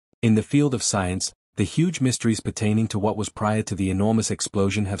In the field of science, the huge mysteries pertaining to what was prior to the enormous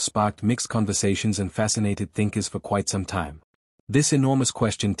explosion have sparked mixed conversations and fascinated thinkers for quite some time. This enormous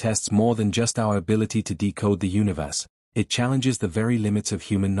question tests more than just our ability to decode the universe, it challenges the very limits of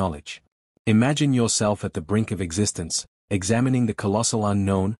human knowledge. Imagine yourself at the brink of existence, examining the colossal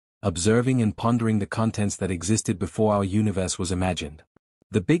unknown, observing and pondering the contents that existed before our universe was imagined.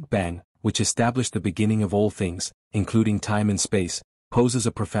 The Big Bang, which established the beginning of all things, including time and space, poses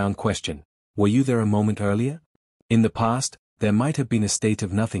a profound question. Were you there a moment earlier? In the past, there might have been a state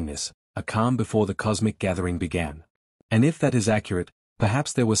of nothingness, a calm before the cosmic gathering began. And if that is accurate,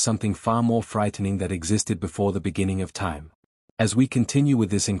 perhaps there was something far more frightening that existed before the beginning of time. As we continue with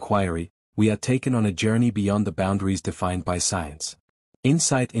this inquiry, we are taken on a journey beyond the boundaries defined by science.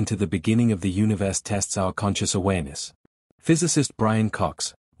 Insight into the beginning of the universe tests our conscious awareness. Physicist Brian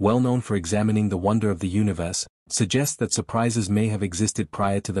Cox, well known for examining the wonder of the universe, suggests that surprises may have existed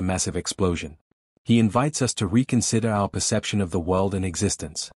prior to the massive explosion. He invites us to reconsider our perception of the world and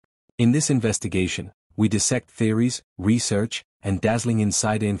existence. In this investigation, we dissect theories, research, and dazzling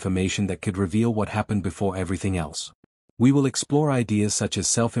insider information that could reveal what happened before everything else. We will explore ideas such as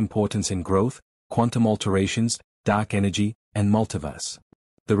self-importance in growth, quantum alterations, dark energy, and multiverse.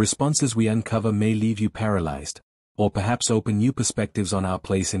 The responses we uncover may leave you paralyzed, or perhaps open new perspectives on our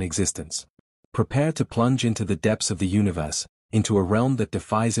place in existence. Prepare to plunge into the depths of the universe, into a realm that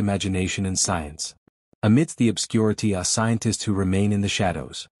defies imagination and science. Amidst the obscurity are scientists who remain in the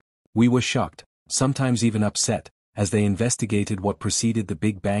shadows. We were shocked, sometimes even upset, as they investigated what preceded the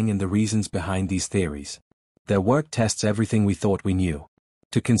Big Bang and the reasons behind these theories. Their work tests everything we thought we knew.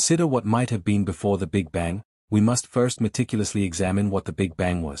 To consider what might have been before the Big Bang, we must first meticulously examine what the Big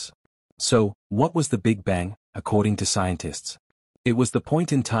Bang was. So, what was the Big Bang, according to scientists? It was the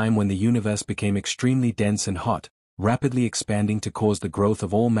point in time when the universe became extremely dense and hot, rapidly expanding to cause the growth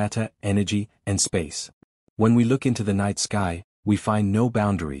of all matter, energy, and space. When we look into the night sky, we find no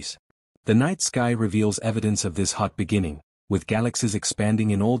boundaries. The night sky reveals evidence of this hot beginning, with galaxies expanding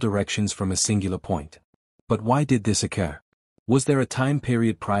in all directions from a singular point. But why did this occur? Was there a time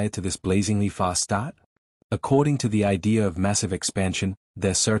period prior to this blazingly fast start? According to the idea of massive expansion,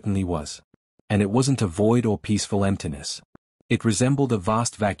 there certainly was. And it wasn't a void or peaceful emptiness. It resembled a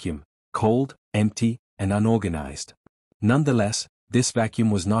vast vacuum, cold, empty, and unorganized. Nonetheless, this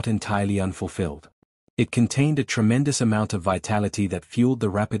vacuum was not entirely unfulfilled. It contained a tremendous amount of vitality that fueled the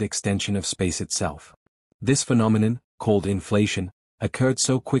rapid extension of space itself. This phenomenon, called inflation, occurred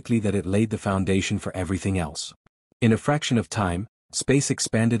so quickly that it laid the foundation for everything else. In a fraction of time, space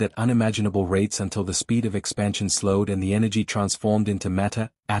expanded at unimaginable rates until the speed of expansion slowed and the energy transformed into matter,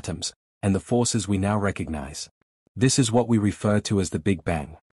 atoms, and the forces we now recognize. This is what we refer to as the Big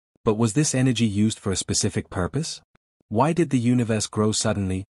Bang. But was this energy used for a specific purpose? Why did the universe grow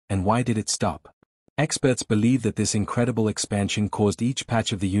suddenly, and why did it stop? Experts believe that this incredible expansion caused each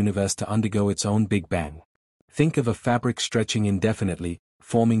patch of the universe to undergo its own Big Bang. Think of a fabric stretching indefinitely,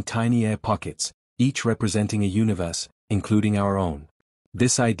 forming tiny air pockets, each representing a universe, including our own.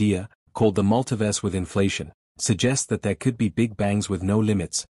 This idea, called the multiverse with inflation, suggests that there could be Big Bangs with no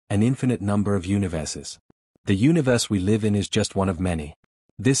limits, an infinite number of universes. The universe we live in is just one of many.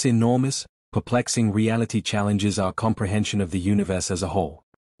 This enormous, perplexing reality challenges our comprehension of the universe as a whole.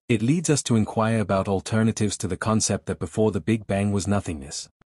 It leads us to inquire about alternatives to the concept that before the Big Bang was nothingness.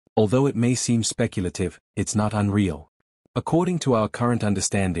 Although it may seem speculative, it's not unreal. According to our current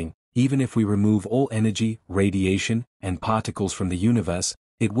understanding, even if we remove all energy, radiation, and particles from the universe,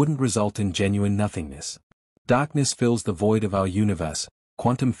 it wouldn't result in genuine nothingness. Darkness fills the void of our universe,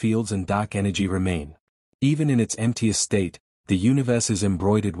 quantum fields and dark energy remain. Even in its emptiest state, the universe is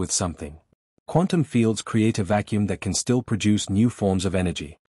embroidered with something. Quantum fields create a vacuum that can still produce new forms of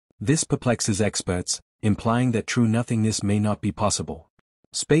energy. This perplexes experts, implying that true nothingness may not be possible.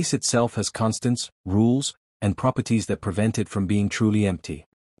 Space itself has constants, rules, and properties that prevent it from being truly empty.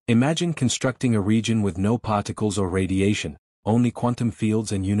 Imagine constructing a region with no particles or radiation, only quantum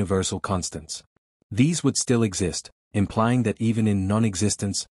fields and universal constants. These would still exist, implying that even in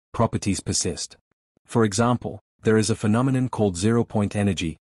non-existence, properties persist. For example, there is a phenomenon called zero-point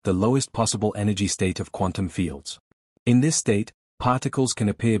energy, the lowest possible energy state of quantum fields. In this state, particles can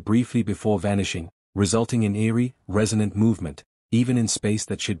appear briefly before vanishing, resulting in eerie, resonant movement, even in space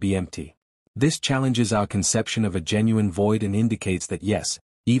that should be empty. This challenges our conception of a genuine void and indicates that yes,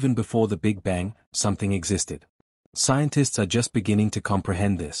 even before the Big Bang, something existed. Scientists are just beginning to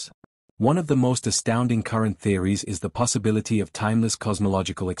comprehend this. One of the most astounding current theories is the possibility of timeless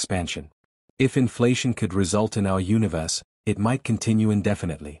cosmological expansion. If inflation could result in our universe, it might continue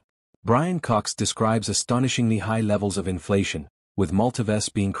indefinitely. Brian Cox describes astonishingly high levels of inflation, with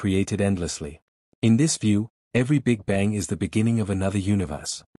multiverse being created endlessly. In this view, every Big Bang is the beginning of another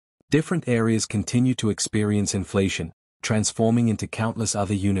universe. Different areas continue to experience inflation, transforming into countless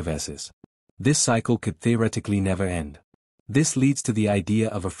other universes. This cycle could theoretically never end. This leads to the idea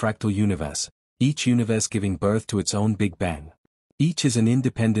of a fractal universe, each universe giving birth to its own Big Bang. Each is an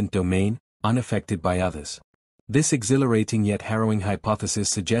independent domain, unaffected by others. This exhilarating yet harrowing hypothesis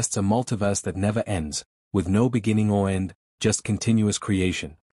suggests a multiverse that never ends, with no beginning or end, just continuous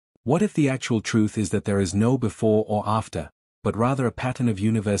creation. What if the actual truth is that there is no before or after, but rather a pattern of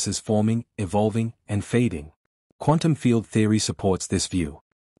universes forming, evolving, and fading? Quantum field theory supports this view.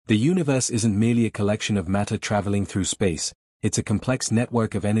 The universe isn't merely a collection of matter traveling through space, it's a complex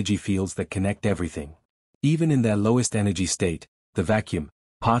network of energy fields that connect everything. Even in their lowest energy state, the vacuum,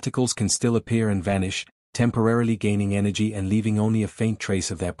 particles can still appear and vanish, temporarily gaining energy and leaving only a faint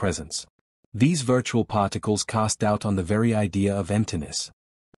trace of their presence. These virtual particles cast doubt on the very idea of emptiness.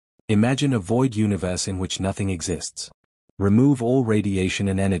 Imagine a void universe in which nothing exists. Remove all radiation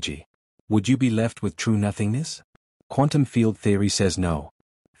and energy. Would you be left with true nothingness? Quantum field theory says no.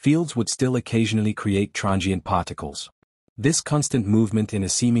 Fields would still occasionally create transient particles. This constant movement in a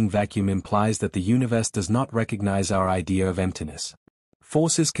seeming vacuum implies that the universe does not recognize our idea of emptiness.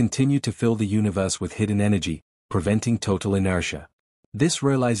 Forces continue to fill the universe with hidden energy, preventing total inertia. This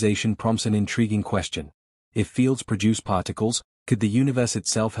realization prompts an intriguing question. If fields produce particles, could the universe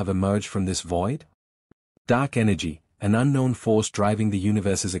itself have emerged from this void? Dark energy, an unknown force driving the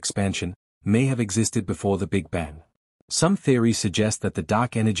universe's expansion, may have existed before the Big Bang. Some theories suggest that the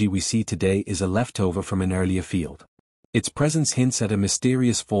dark energy we see today is a leftover from an earlier field. Its presence hints at a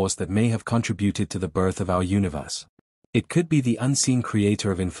mysterious force that may have contributed to the birth of our universe. It could be the unseen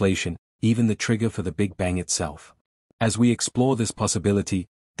creator of inflation, even the trigger for the Big Bang itself. As we explore this possibility,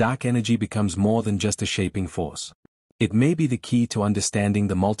 dark energy becomes more than just a shaping force. It may be the key to understanding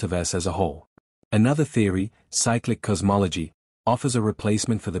the multiverse as a whole. Another theory, cyclic cosmology, offers a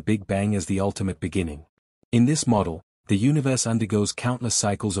replacement for the Big Bang as the ultimate beginning. In this model, the universe undergoes countless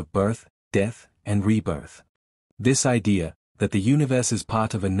cycles of birth, death, and rebirth. This idea, that the universe is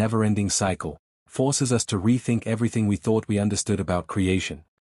part of a never-ending cycle, forces us to rethink everything we thought we understood about creation.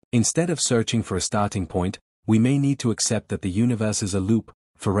 Instead of searching for a starting point, we may need to accept that the universe is a loop,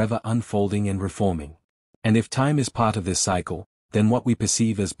 forever unfolding and reforming. And if time is part of this cycle, then what we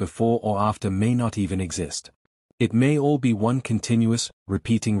perceive as before or after may not even exist. It may all be one continuous,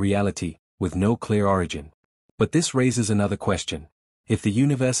 repeating reality, with no clear origin. But this raises another question. If the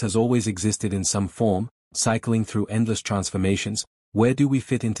universe has always existed in some form, cycling through endless transformations, where do we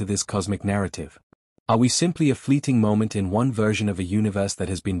fit into this cosmic narrative? Are we simply a fleeting moment in one version of a universe that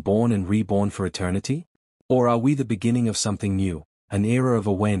has been born and reborn for eternity? Or are we the beginning of something new, an era of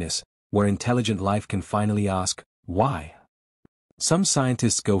awareness, where intelligent life can finally ask, why? Some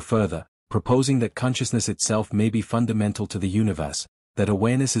scientists go further, proposing that consciousness itself may be fundamental to the universe, that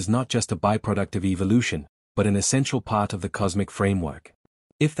awareness is not just a byproduct of evolution, but an essential part of the cosmic framework.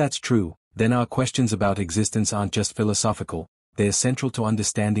 If that's true, then our questions about existence aren't just philosophical, they're central to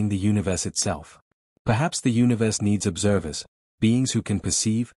understanding the universe itself. Perhaps the universe needs observers, beings who can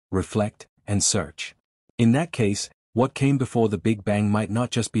perceive, reflect, and search. In that case, what came before the Big Bang might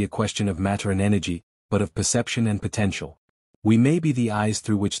not just be a question of matter and energy, but of perception and potential. We may be the eyes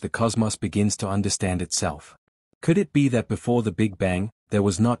through which the cosmos begins to understand itself. Could it be that before the Big Bang, there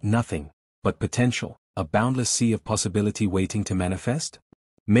was not nothing, but potential, a boundless sea of possibility waiting to manifest?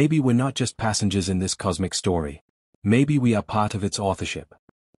 Maybe we're not just passengers in this cosmic story. Maybe we are part of its authorship.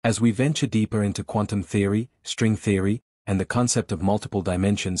 As we venture deeper into quantum theory, string theory, and the concept of multiple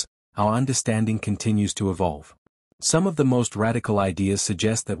dimensions, our understanding continues to evolve. Some of the most radical ideas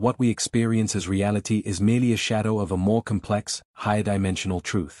suggest that what we experience as reality is merely a shadow of a more complex, higher-dimensional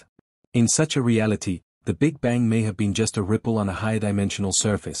truth. In such a reality, the Big Bang may have been just a ripple on a higher-dimensional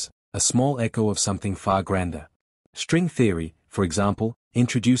surface, a small echo of something far grander. String theory, for example,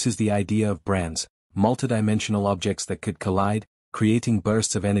 introduces the idea of brands, multidimensional objects that could collide, creating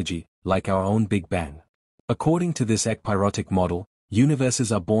bursts of energy, like our own Big Bang. According to this ekpyrotic model,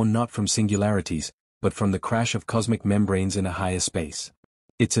 universes are born not from singularities, but from the crash of cosmic membranes in a higher space.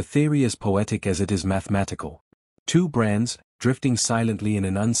 It's a theory as poetic as it is mathematical. Two brands, drifting silently in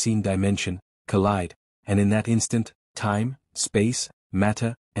an unseen dimension, collide, and in that instant, time, space,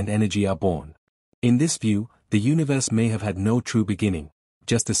 matter, and energy are born. In this view, the universe may have had no true beginning,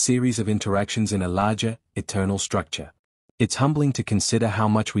 just a series of interactions in a larger, eternal structure. It's humbling to consider how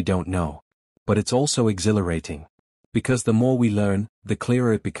much we don't know. But it's also exhilarating. Because the more we learn, the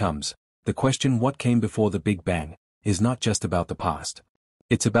clearer it becomes. The question what came before the Big Bang is not just about the past.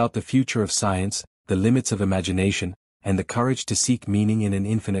 It's about the future of science, the limits of imagination, and the courage to seek meaning in an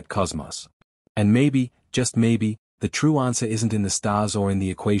infinite cosmos. And maybe, just maybe, the true answer isn't in the stars or in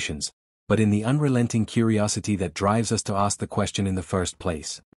the equations, but in the unrelenting curiosity that drives us to ask the question in the first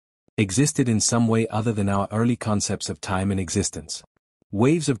place. Existed in some way other than our early concepts of time and existence.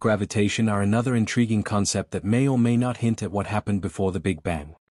 Waves of gravitation are another intriguing concept that may or may not hint at what happened before the Big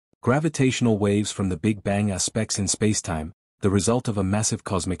Bang. Gravitational waves from the Big Bang are specks in spacetime, the result of a massive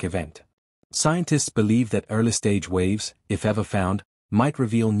cosmic event. Scientists believe that early-stage waves, if ever found, might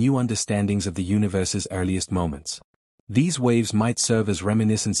reveal new understandings of the universe's earliest moments. These waves might serve as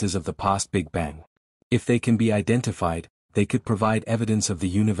reminiscences of the past Big Bang. If they can be identified, they could provide evidence of the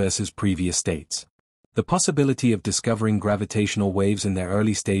universe's previous states. The possibility of discovering gravitational waves in their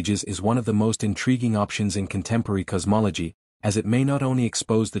early stages is one of the most intriguing options in contemporary cosmology, as it may not only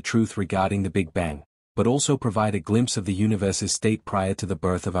expose the truth regarding the Big Bang, but also provide a glimpse of the universe's state prior to the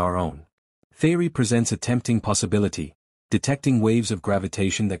birth of our own. Theory presents a tempting possibility, detecting waves of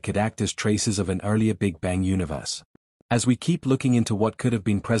gravitation that could act as traces of an earlier Big Bang universe. As we keep looking into what could have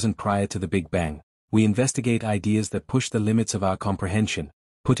been present prior to the Big Bang, we investigate ideas that push the limits of our comprehension,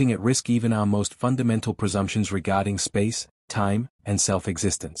 putting at risk even our most fundamental presumptions regarding space, time, and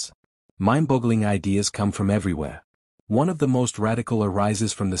self-existence. Mind-boggling ideas come from everywhere. One of the most radical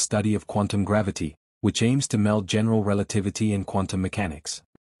arises from the study of quantum gravity, which aims to meld general relativity and quantum mechanics.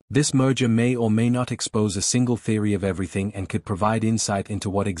 This merger may or may not expose a single theory of everything and could provide insight into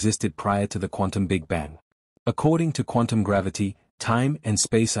what existed prior to the quantum Big Bang. According to quantum gravity, time and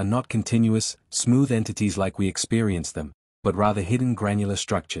space are not continuous, smooth entities like we experience them, but rather hidden granular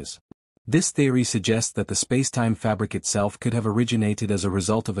structures. This theory suggests that the spacetime fabric itself could have originated as a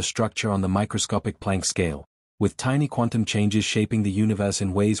result of a structure on the microscopic Planck scale, with tiny quantum changes shaping the universe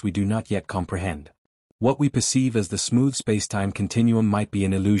in ways we do not yet comprehend. What we perceive as the smooth spacetime continuum might be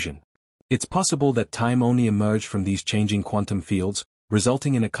an illusion. It's possible that time only emerged from these changing quantum fields,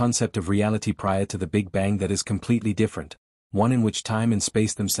 resulting in a concept of reality prior to the Big Bang that is completely different, one in which time and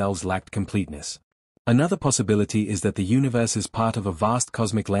space themselves lacked completeness. Another possibility is that the universe is part of a vast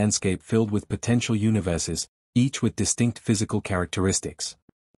cosmic landscape filled with potential universes, each with distinct physical characteristics.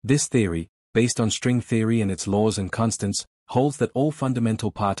 This theory, based on string theory and its laws and constants, holds that all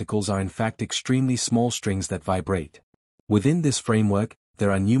fundamental particles are in fact extremely small strings that vibrate. Within this framework,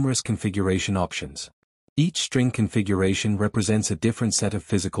 there are numerous configuration options. Each string configuration represents a different set of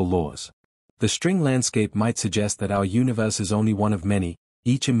physical laws. The string landscape might suggest that our universe is only one of many,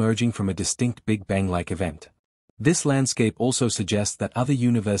 each emerging from a distinct Big Bang-like event. This landscape also suggests that other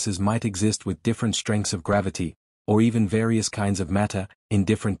universes might exist with different strengths of gravity, or even various kinds of matter, in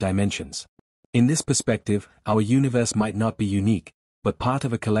different dimensions. In this perspective, our universe might not be unique, but part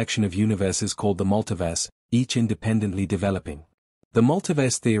of a collection of universes called the multiverse, each independently developing. The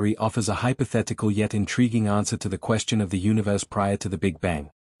multiverse theory offers a hypothetical yet intriguing answer to the question of the universe prior to the Big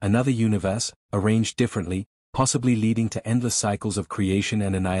Bang, another universe, arranged differently, possibly leading to endless cycles of creation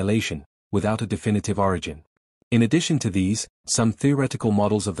and annihilation, without a definitive origin. In addition to these, some theoretical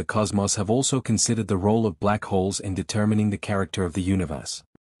models of the cosmos have also considered the role of black holes in determining the character of the universe.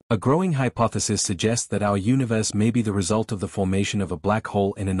 A growing hypothesis suggests that our universe may be the result of the formation of a black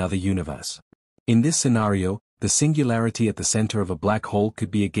hole in another universe. In this scenario, the singularity at the center of a black hole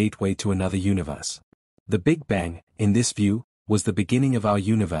could be a gateway to another universe. The Big Bang, in this view, was the beginning of our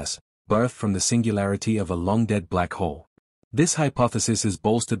universe, birthed from the singularity of a long-dead black hole. This hypothesis is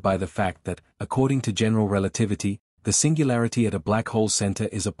bolstered by the fact that, according to general relativity, the singularity at a black hole's center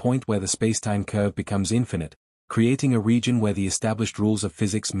is a point where the spacetime curve becomes infinite, creating a region where the established rules of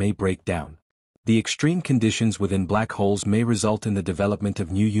physics may break down. The extreme conditions within black holes may result in the development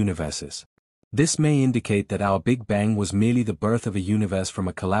of new universes. This may indicate that our Big Bang was merely the birth of a universe from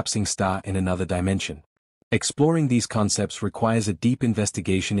a collapsing star in another dimension. Exploring these concepts requires a deep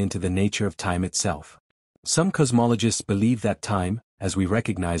investigation into the nature of time itself. Some cosmologists believe that time, as we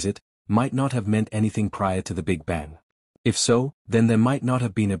recognize it, might not have meant anything prior to the Big Bang. If so, then there might not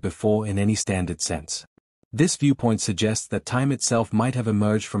have been a before in any standard sense. This viewpoint suggests that time itself might have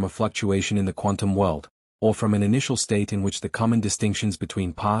emerged from a fluctuation in the quantum world, or from an initial state in which the common distinctions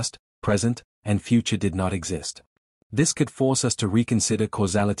between past, present, and future did not exist. This could force us to reconsider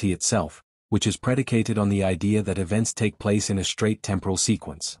causality itself, which is predicated on the idea that events take place in a straight temporal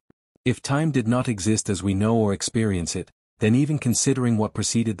sequence. If time did not exist as we know or experience it, then even considering what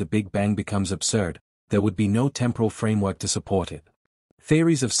preceded the Big Bang becomes absurd. There would be no temporal framework to support it.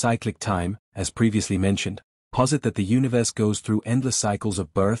 Theories of cyclic time, as previously mentioned, posit that the universe goes through endless cycles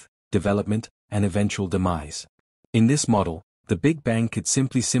of birth, development, and eventual demise. In this model, the Big Bang could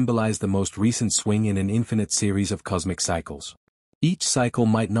simply symbolize the most recent swing in an infinite series of cosmic cycles. Each cycle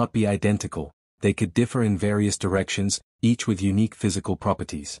might not be identical, they could differ in various directions, each with unique physical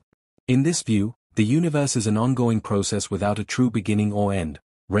properties. In this view, the universe is an ongoing process without a true beginning or end,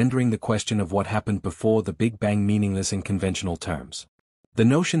 rendering the question of what happened before the Big Bang meaningless in conventional terms. The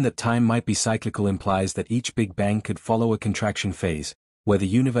notion that time might be cyclical implies that each Big Bang could follow a contraction phase, where the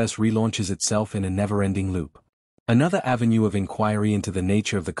universe relaunches itself in a never-ending loop. Another avenue of inquiry into the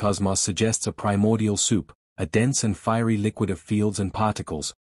nature of the cosmos suggests a primordial soup, a dense and fiery liquid of fields and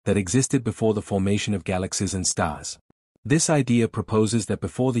particles, that existed before the formation of galaxies and stars. This idea proposes that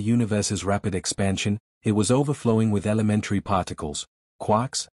before the universe's rapid expansion, it was overflowing with elementary particles,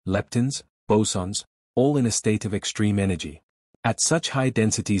 quarks, leptons, bosons, all in a state of extreme energy. At such high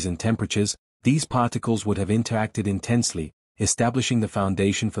densities and temperatures, these particles would have interacted intensely, establishing the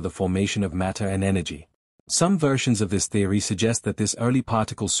foundation for the formation of matter and energy. Some versions of this theory suggest that this early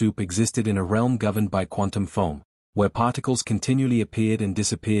particle soup existed in a realm governed by quantum foam, where particles continually appeared and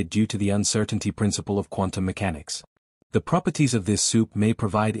disappeared due to the uncertainty principle of quantum mechanics. The properties of this soup may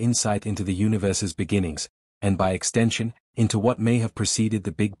provide insight into the universe's beginnings, and by extension, into what may have preceded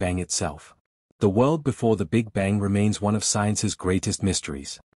the Big Bang itself. The world before the Big Bang remains one of science's greatest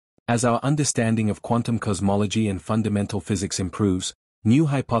mysteries. As our understanding of quantum cosmology and fundamental physics improves, new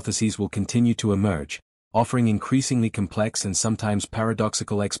hypotheses will continue to emerge, offering increasingly complex and sometimes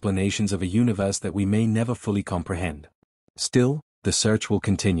paradoxical explanations of a universe that we may never fully comprehend. Still, the search will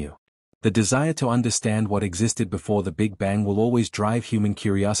continue. The desire to understand what existed before the Big Bang will always drive human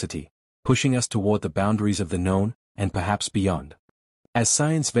curiosity, pushing us toward the boundaries of the known, and perhaps beyond. As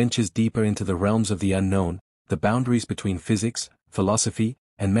science ventures deeper into the realms of the unknown, the boundaries between physics, philosophy,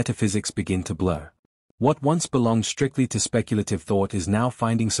 and metaphysics begin to blur. What once belonged strictly to speculative thought is now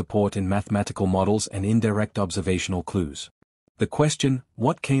finding support in mathematical models and indirect observational clues. The question,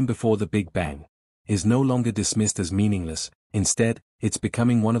 what came before the Big Bang, is no longer dismissed as meaningless. Instead, it's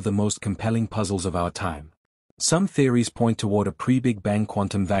becoming one of the most compelling puzzles of our time. Some theories point toward a pre-Big Bang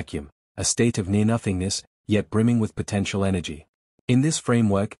quantum vacuum, a state of near-nothingness, yet brimming with potential energy. In this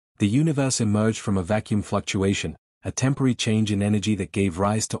framework, the universe emerged from a vacuum fluctuation, a temporary change in energy that gave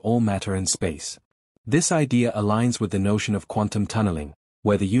rise to all matter and space. This idea aligns with the notion of quantum tunneling,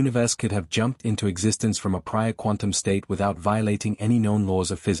 where the universe could have jumped into existence from a prior quantum state without violating any known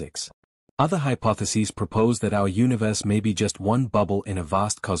laws of physics. Other hypotheses propose that our universe may be just one bubble in a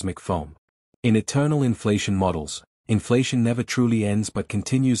vast cosmic foam. In eternal inflation models, inflation never truly ends but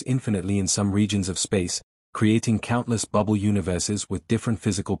continues infinitely in some regions of space, creating countless bubble universes with different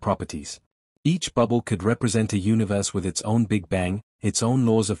physical properties. Each bubble could represent a universe with its own Big Bang, its own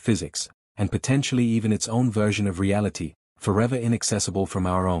laws of physics, and potentially even its own version of reality, forever inaccessible from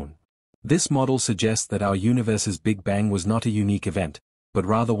our own. This model suggests that our universe's Big Bang was not a unique event, but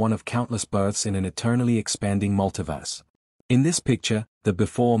rather one of countless births in an eternally expanding multiverse. In this picture, the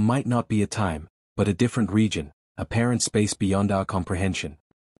before might not be a time, but a different region, a parent space beyond our comprehension.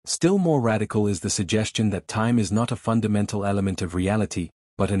 Still more radical is the suggestion that time is not a fundamental element of reality,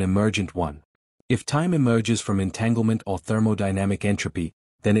 but an emergent one. If time emerges from entanglement or thermodynamic entropy,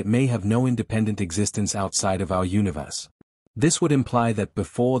 then it may have no independent existence outside of our universe. This would imply that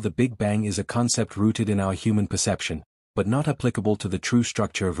before the Big Bang is a concept rooted in our human perception, but not applicable to the true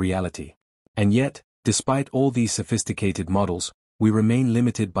structure of reality. And yet, despite all these sophisticated models, we remain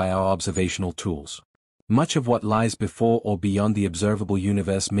limited by our observational tools. Much of what lies before or beyond the observable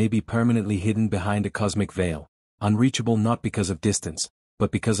universe may be permanently hidden behind a cosmic veil, unreachable not because of distance,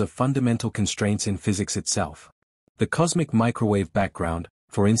 but because of fundamental constraints in physics itself. The cosmic microwave background,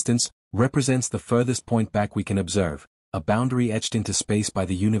 for instance, represents the furthest point back we can observe, a boundary etched into space by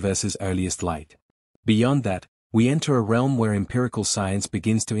the universe's earliest light. Beyond that, we enter a realm where empirical science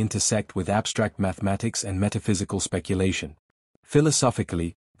begins to intersect with abstract mathematics and metaphysical speculation.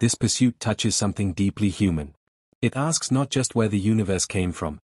 Philosophically, this pursuit touches something deeply human. It asks not just where the universe came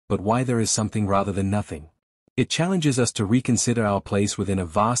from, but why there is something rather than nothing. It challenges us to reconsider our place within a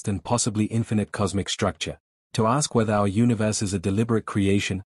vast and possibly infinite cosmic structure, to ask whether our universe is a deliberate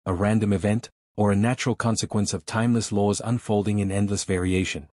creation, a random event, or a natural consequence of timeless laws unfolding in endless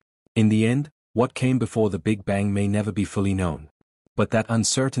variation. In the end, what came before the Big Bang may never be fully known. But that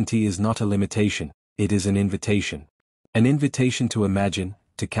uncertainty is not a limitation, it is an invitation. An invitation to imagine,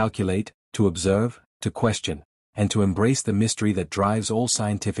 to calculate, to observe, to question, and to embrace the mystery that drives all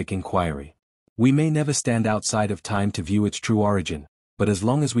scientific inquiry. We may never stand outside of time to view its true origin, but as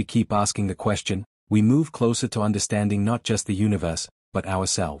long as we keep asking the question, we move closer to understanding not just the universe, but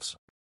ourselves.